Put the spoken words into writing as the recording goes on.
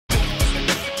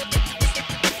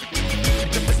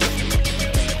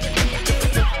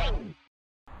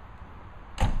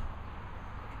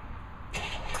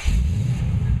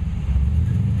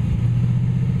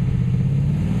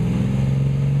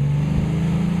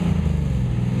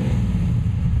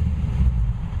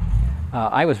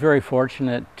I was very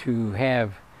fortunate to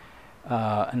have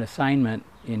an assignment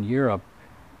in Europe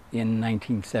in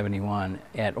 1971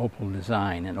 at Opel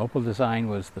Design. And Opel Design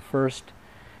was the first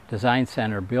design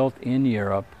center built in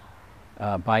Europe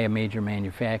by a major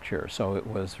manufacturer. So it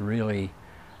was really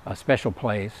a special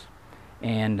place.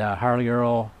 And Harley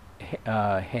Earl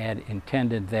had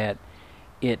intended that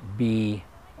it be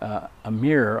a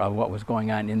mirror of what was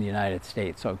going on in the United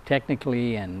States. So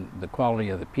technically and the quality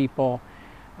of the people,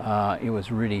 it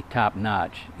was really top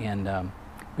notch. And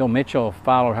Bill Mitchell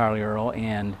followed Harley Earl,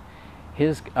 and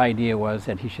his idea was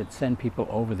that he should send people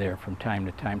over there from time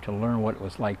to time to learn what it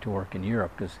was like to work in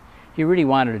Europe, because he really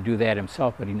wanted to do that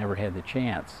himself, but he never had the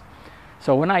chance.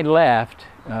 So when I left,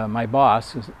 my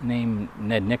boss, who's named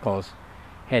Ned Nichols,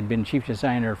 had been chief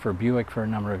designer for Buick for a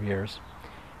number of years,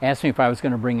 asked me if I was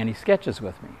going to bring any sketches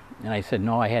with me. And I said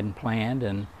no, I hadn't planned.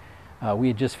 And we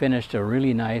had just finished a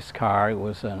really nice car. It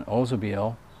was an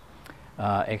Oldsmobile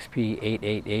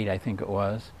XP888, I think it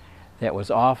was, that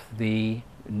was off the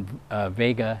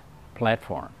Vega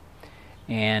platform.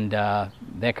 And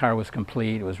that car was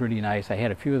complete. It was really nice. I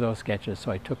had a few of those sketches,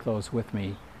 so I took those with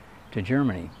me to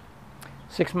Germany.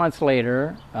 6 months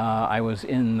later, I was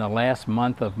in the last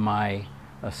month of my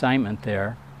assignment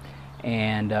there,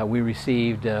 and we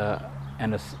received a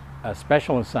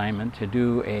special assignment to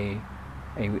do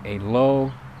a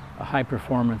low,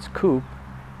 high-performance coupe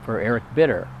for Eric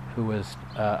Bitter, who was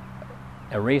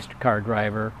a race car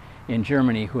driver in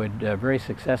Germany who had very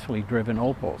successfully driven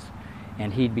Opels.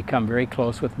 And he'd become very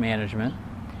close with management.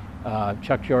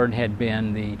 Chuck Jordan had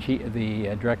been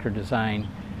the director of design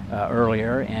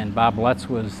earlier, and Bob Lutz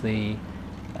was the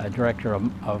director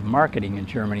of marketing in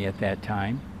Germany at that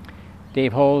time.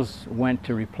 Dave Holz went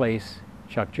to replace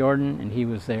Chuck Jordan, and he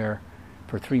was there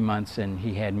for 3 months, and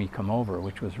he had me come over,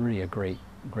 which was really a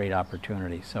great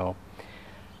opportunity. So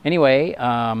anyway,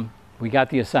 we got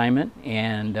the assignment,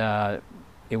 and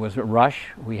it was a rush.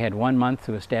 We had 1 month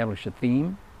to establish a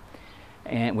theme,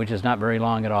 which is not very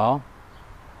long at all.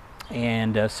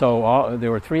 And so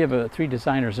there were three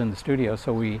designers in the studio,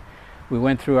 so we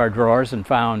went through our drawers and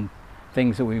found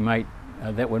things that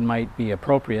might be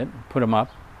appropriate, put them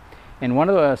up. And one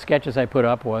of the sketches I put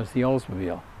up was the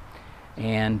Oldsmobile.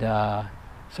 And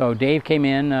so Dave came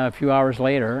in a few hours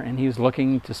later, and he was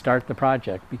looking to start the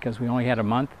project because we only had a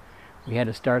month. We had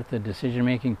to start the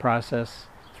decision-making process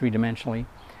three-dimensionally.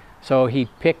 So he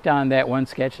picked on that one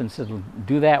sketch and said,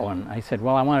 do that one. I said,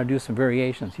 well, I want to do some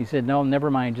variations. He said, no,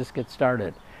 never mind, just get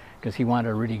started, because he wanted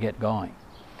to really get going.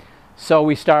 So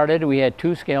we started. We had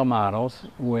 2 scale models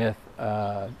with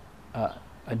a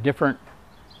different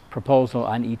proposal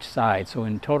on each side. So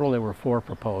in total there were 4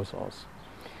 proposals.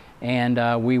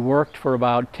 And we worked for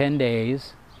about 10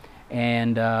 days,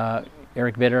 and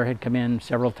Eric Bitter had come in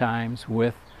several times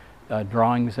with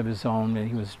drawings of his own, and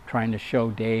he was trying to show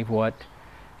Dave what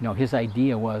his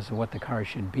idea was of what the car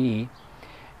should be.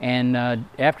 And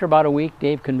after about a week,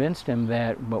 Dave convinced him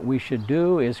that what we should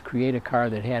do is create a car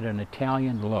that had an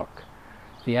Italian look.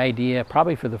 The idea,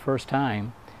 probably for the first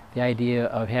time, the idea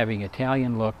of having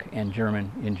Italian look and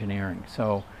German engineering.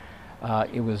 So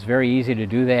it was very easy to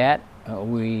do that.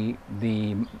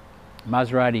 The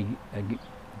Maserati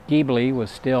Ghibli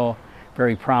was still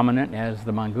very prominent, as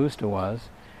the Mangusta was.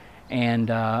 And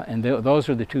those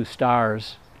are the 2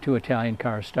 stars, 2 Italian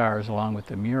car stars, along with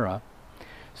the Mura.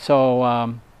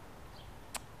 So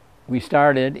we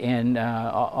started, and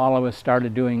all of us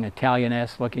started doing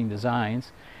Italian-esque looking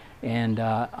designs. And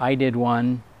I did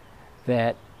one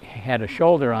that had a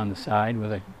shoulder on the side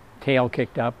with a tail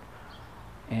kicked up,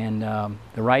 and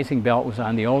the rising belt was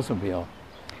on the Oldsmobile.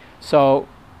 So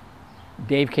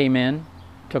Dave came in,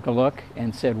 took a look,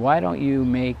 and said, why don't you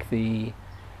make the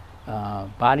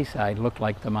body side looked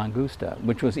like the Mangusta,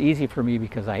 which was easy for me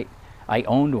because I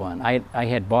owned one. I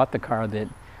had bought the car that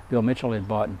Bill Mitchell had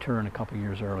bought in Turin a couple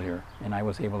years earlier, and I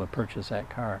was able to purchase that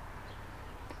car.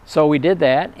 So we did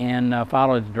that and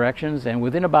followed the directions, and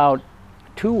within about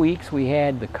 2 weeks we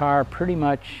had the car pretty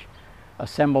much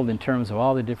assembled in terms of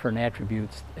all the different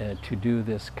attributes to do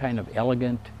this kind of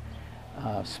elegant,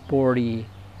 sporty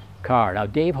car. Now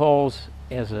Dave Holz,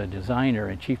 as a designer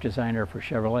and chief designer for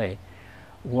Chevrolet,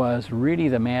 was really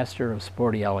the master of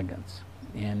sporty elegance.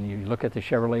 And you look at the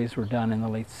Chevrolets were done in the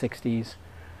late 60s,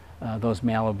 those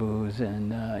Malibus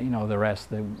and the rest,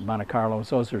 the Monte Carlos,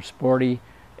 those are sporty,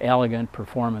 elegant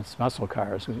performance muscle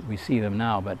cars. We see them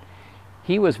now, but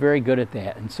he was very good at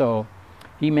that. And so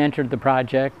he mentored the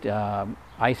project.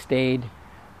 I stayed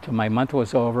till my month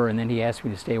was over, and then he asked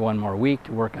me to stay 1 more week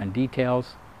to work on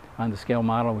details on the scale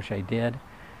model, which I did.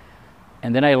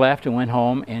 And then I left and went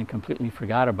home and completely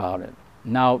forgot about it.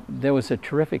 Now, there was a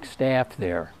terrific staff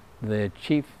there the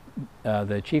chief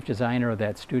designer of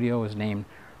that studio was named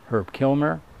Herb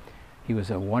Kilmer. He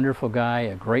was a wonderful guy,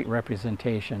 a great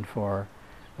representation for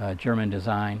German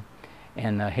design.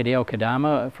 And Hideo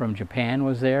Kodama from Japan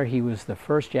was there. He was the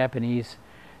first Japanese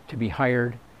to be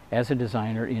hired as a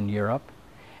designer in Europe.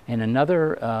 And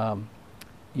another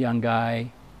young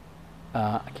guy,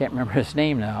 I can't remember his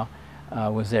name now,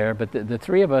 was there. But the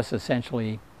three of us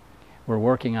essentially were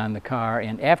working on the car.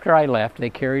 And after I left, they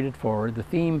carried it forward. The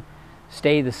theme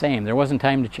stayed the same. There wasn't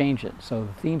time to change it. So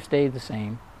the theme stayed the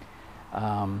same.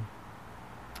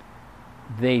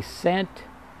 They sent,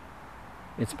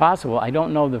 it's possible, I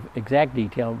don't know the exact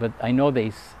detail, but I know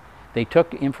they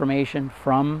took information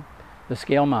from the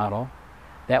scale model.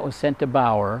 That was sent to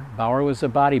Bauer. Bauer was a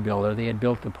bodybuilder. They had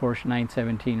built the Porsche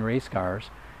 917 race cars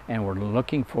and were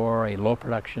looking for a low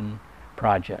production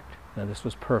project. Now, this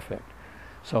was perfect.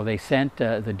 So they sent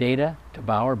the data to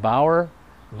Bauer. Bauer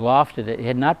lofted it. It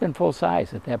had not been full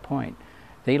size at that point.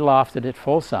 They lofted it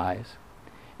full size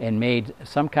and made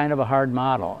some kind of a hard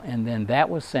model. And then that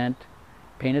was sent,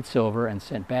 painted silver, and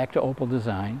sent back to Opel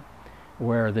Design,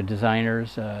 where the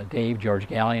designers, George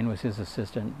Gallion was his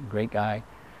assistant, great guy,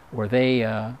 where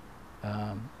they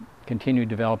continued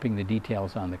developing the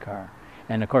details on the car.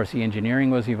 And of course the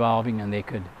engineering was evolving, and they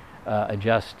could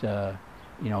adjust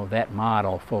that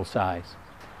model full size.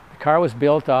 The car was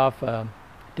built off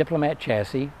Diplomat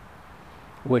chassis,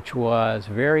 which was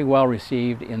very well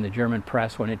received in the German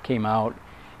press when it came out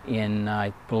in,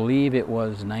 I believe it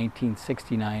was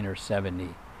 1969 or 70.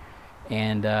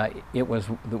 And it was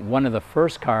one of the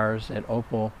first cars that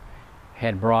Opel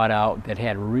had brought out that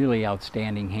had really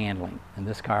outstanding handling. And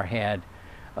this car had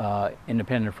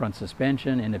independent front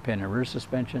suspension, independent rear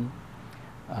suspension,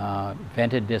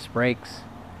 vented disc brakes.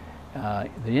 The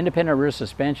independent rear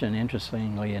suspension,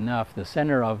 interestingly enough, the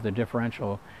center of the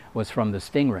differential was from the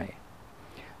Stingray.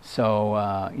 So,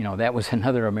 that was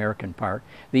another American part.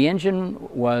 The engine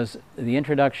was the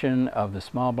introduction of the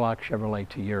small block Chevrolet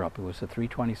to Europe. It was a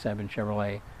 327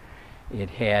 Chevrolet. It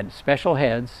had special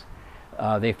heads.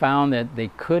 They found that they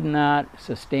could not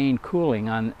sustain cooling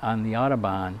on the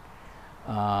Autobahn.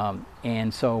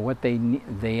 And so what they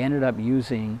ended up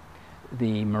using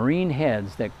the marine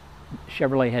heads that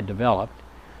Chevrolet had developed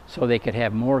so they could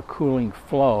have more cooling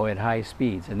flow at high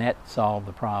speeds, and that solved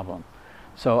the problem.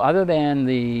 So other than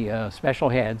the special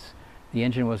heads, the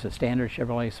engine was a standard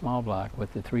Chevrolet small block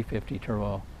with the 350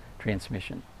 turbo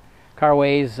transmission. Car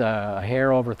weighs a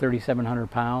hair over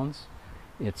 3,700 pounds.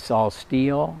 It's all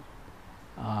steel.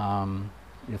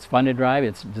 It's fun to drive.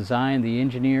 It's designed, the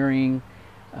engineering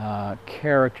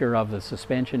character of the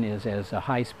suspension is as a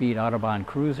high-speed Autobahn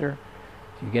cruiser.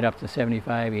 You get up to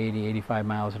 75, 80, 85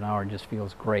 miles an hour, it just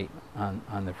feels great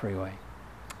on the freeway.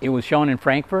 It was shown in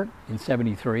Frankfurt in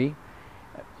 '73.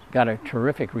 Got a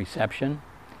terrific reception.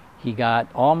 He got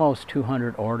almost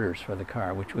 200 orders for the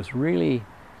car, which was really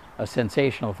a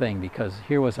sensational thing, because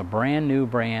here was a brand new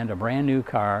brand, a brand new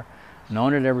car. No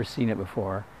one had ever seen it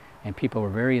before, and people were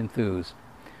very enthused.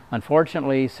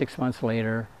 Unfortunately, 6 months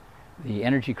later, the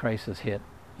energy crisis hit,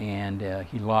 and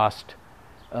he lost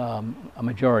a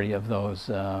majority of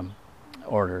those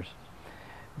orders.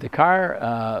 The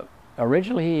car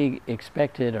originally he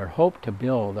expected or hoped to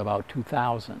build about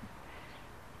 2,000.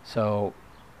 So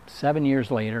 7 years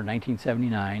later,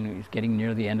 1979, he's getting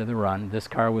near the end of the run. This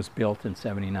car was built in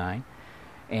 '79,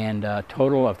 and a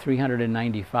total of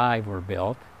 395 were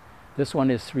built. This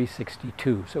one is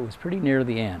 362, so it was pretty near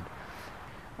the end.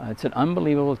 It's an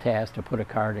unbelievable task to put a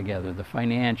car together. The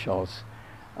financials,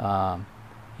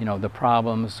 the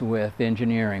problems with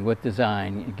engineering, with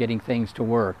design, getting things to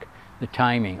work, the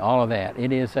timing, all of that.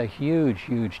 It is a huge,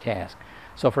 huge task.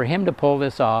 So for him to pull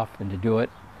this off and to do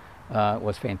it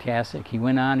was fantastic. He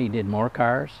went on, he did more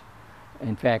cars.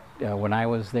 In fact, when I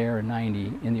was there in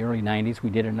the early 90s, we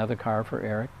did another car for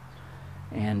Eric,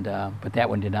 and but that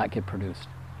one did not get produced.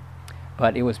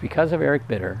 But it was because of Eric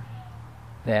Bitter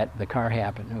that the car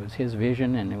happened. It was his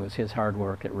vision and it was his hard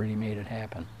work that really made it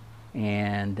happen.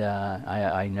 And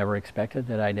I never expected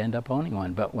that I'd end up owning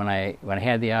one. But when I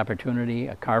had the opportunity,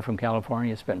 a car from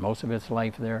California, spent most of its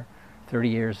life there, 30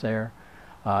 years there.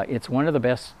 It's one of the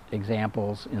best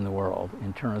examples in the world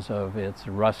in terms of its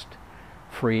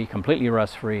rust-free, completely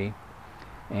rust-free,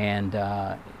 and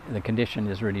the condition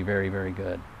is really very, very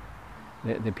good.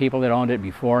 The people that owned it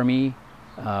before me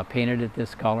painted it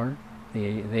this color.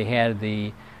 They had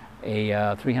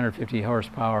a 350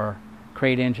 horsepower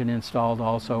crate engine installed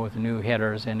also with new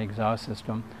headers and exhaust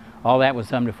system. All that was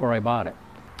done before I bought it.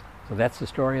 So that's the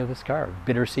story of this car,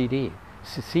 Bitter CD.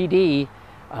 CD,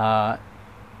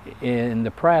 in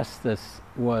the press, this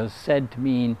was said to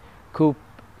mean coupe,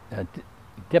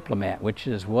 diplomat, which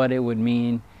is what it would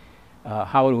mean,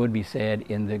 how it would be said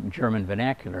in the German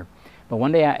vernacular. But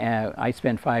one day I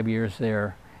spent 5 years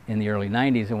there in the early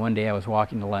 90s, and one day I was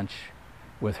walking to lunch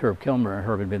with Herb Kilmer, and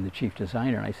Herb had been the chief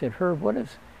designer, and I said, Herb, what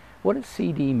does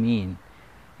CD mean?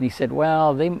 And he said,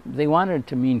 well, they wanted it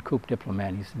to mean coupe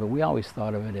diplomat. He said, but we always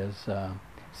thought of it as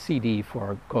CD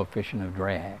for coefficient of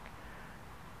drag.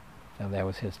 So that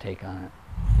was his take on it.